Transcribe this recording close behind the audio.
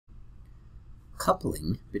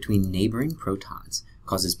Coupling between neighboring protons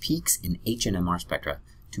causes peaks in NMR spectra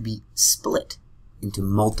to be split into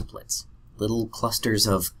multiplets, little clusters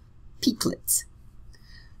of peaklets.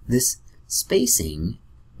 This spacing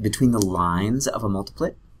between the lines of a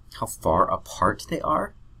multiplet, how far apart they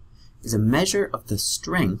are, is a measure of the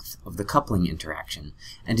strength of the coupling interaction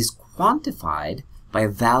and is quantified by a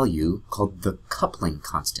value called the coupling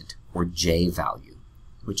constant, or J value,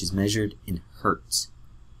 which is measured in Hertz.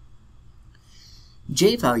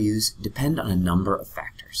 J values depend on a number of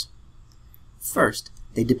factors. First,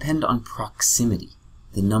 they depend on proximity,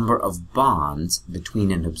 the number of bonds between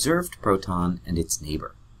an observed proton and its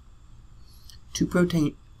neighbor. Two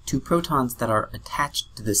protons that are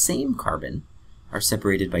attached to the same carbon are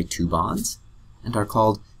separated by 2 bonds and are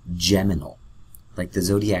called geminal, like the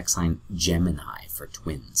zodiac sign Gemini for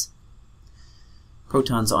twins.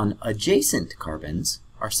 Protons on adjacent carbons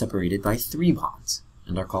are separated by 3 bonds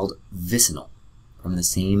and are called vicinal, from the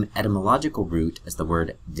same etymological root as the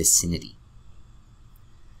word vicinity.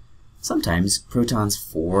 Sometimes protons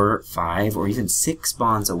 4, 5, or even 6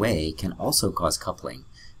 bonds away can also cause coupling,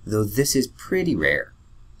 though this is pretty rare.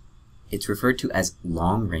 It's referred to as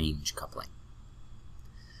long-range coupling.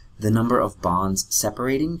 The number of bonds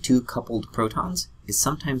separating 2 coupled protons is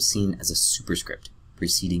sometimes seen as a superscript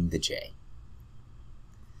preceding the J.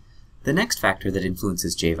 The next factor that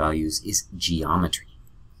influences J values is geometry.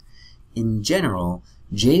 In general,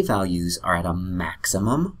 J values are at a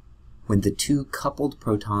maximum when the 2 coupled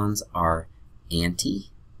protons are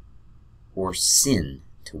anti or syn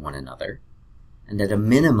to one another, and at a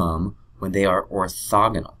minimum when they are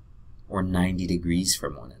orthogonal, or 90 degrees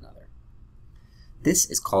from one another. This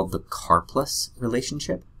is called the Karplus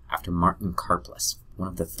relationship, after Martin Karplus, one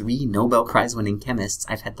of the 3 Nobel Prize-winning chemists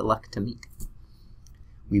I've had the luck to meet.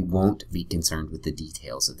 We won't be concerned with the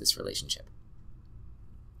details of this relationship.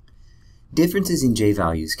 Differences in J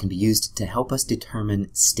values can be used to help us determine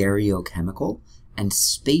stereochemical and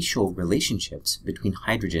spatial relationships between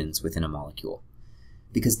hydrogens within a molecule,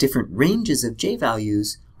 because different ranges of J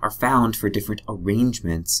values are found for different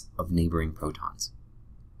arrangements of neighboring protons.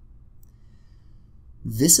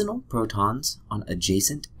 Vicinal protons on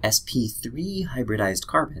adjacent sp3 hybridized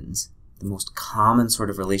carbons, the most common sort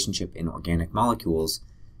of relationship in organic molecules,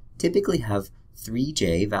 typically have 3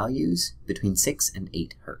 J values between 6 and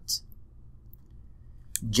 8 Hertz.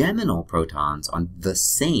 Geminal protons on the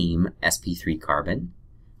same sp3 carbon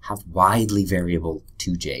have widely variable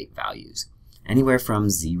 2J values, anywhere from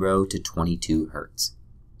 0 to 22 Hertz.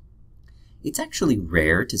 It's actually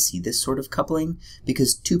rare to see this sort of coupling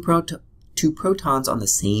because two protons on the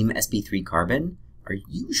same sp3 carbon are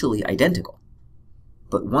usually identical,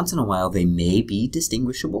 but once in a while they may be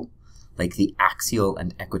distinguishable, like the axial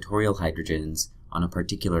and equatorial hydrogens on a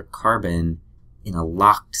particular carbon in a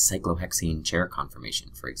locked cyclohexane chair conformation,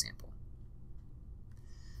 for example.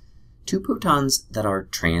 2 protons that are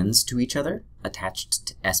trans to each other, attached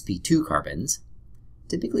to sp2 carbons,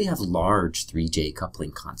 typically have large 3J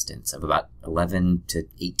coupling constants of about 11 to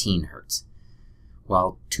 18 Hertz,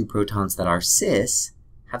 while 2 protons that are cis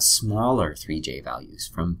have smaller 3J values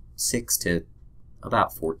from 6 to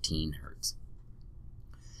about 14 Hertz.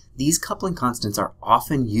 These coupling constants are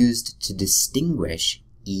often used to distinguish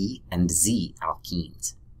E and Z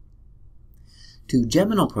alkenes. 2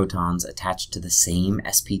 geminal protons attached to the same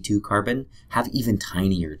sp2 carbon have even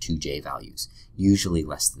tinier 2J values, usually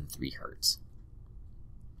less than 3 Hertz.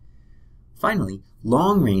 Finally,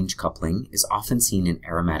 long-range coupling is often seen in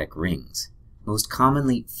aromatic rings, most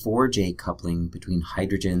commonly 4J coupling between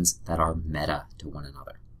hydrogens that are meta to one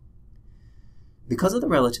another. Because of the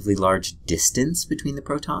relatively large distance between the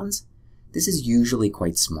protons, this is usually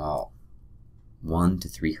quite small, 1 to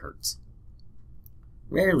 3 Hertz.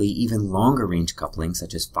 Rarely, even longer range coupling,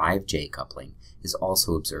 such as 5J coupling, is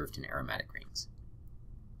also observed in aromatic rings.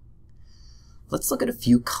 Let's look at a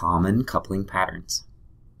few common coupling patterns.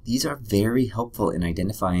 These are very helpful in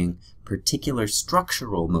identifying particular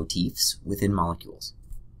structural motifs within molecules.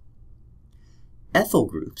 Ethyl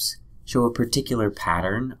groups show a particular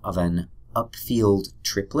pattern of an upfield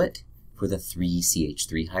triplet for the 3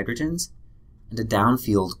 CH3 hydrogens and a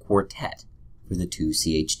downfield quartet for the 2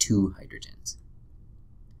 CH2 hydrogens.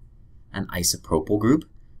 An isopropyl group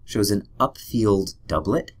shows an upfield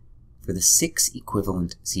doublet for the 6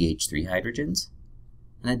 equivalent CH3 hydrogens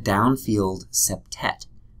and a downfield septet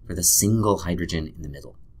for the single hydrogen in the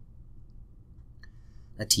middle.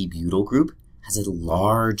 A T-butyl group has a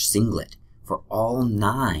large singlet for all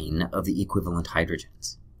 9 of the equivalent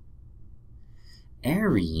hydrogens.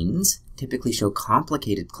 Arenes typically show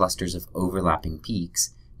complicated clusters of overlapping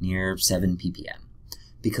peaks near 7 ppm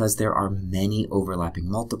because there are many overlapping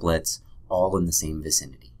multiplets all in the same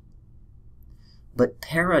vicinity. But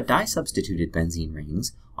para-disubstituted benzene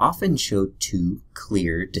rings often show two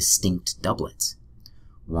clear, distinct doublets,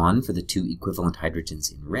 one for the two equivalent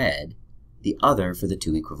hydrogens in red, the other for the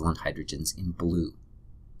two equivalent hydrogens in blue.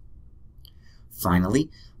 Finally,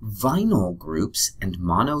 vinyl groups and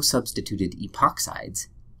monosubstituted epoxides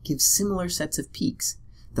give similar sets of peaks,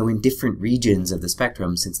 though in different regions of the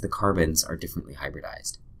spectrum since the carbons are differently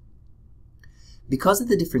hybridized. Because of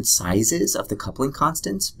the different sizes of the coupling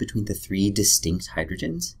constants between the three distinct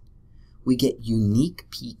hydrogens, we get unique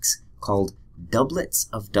peaks called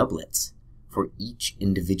doublets-of-doublets for each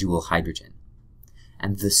individual hydrogen,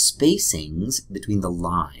 and the spacings between the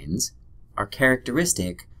lines are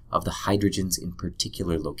characteristic of the hydrogens in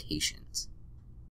particular locations.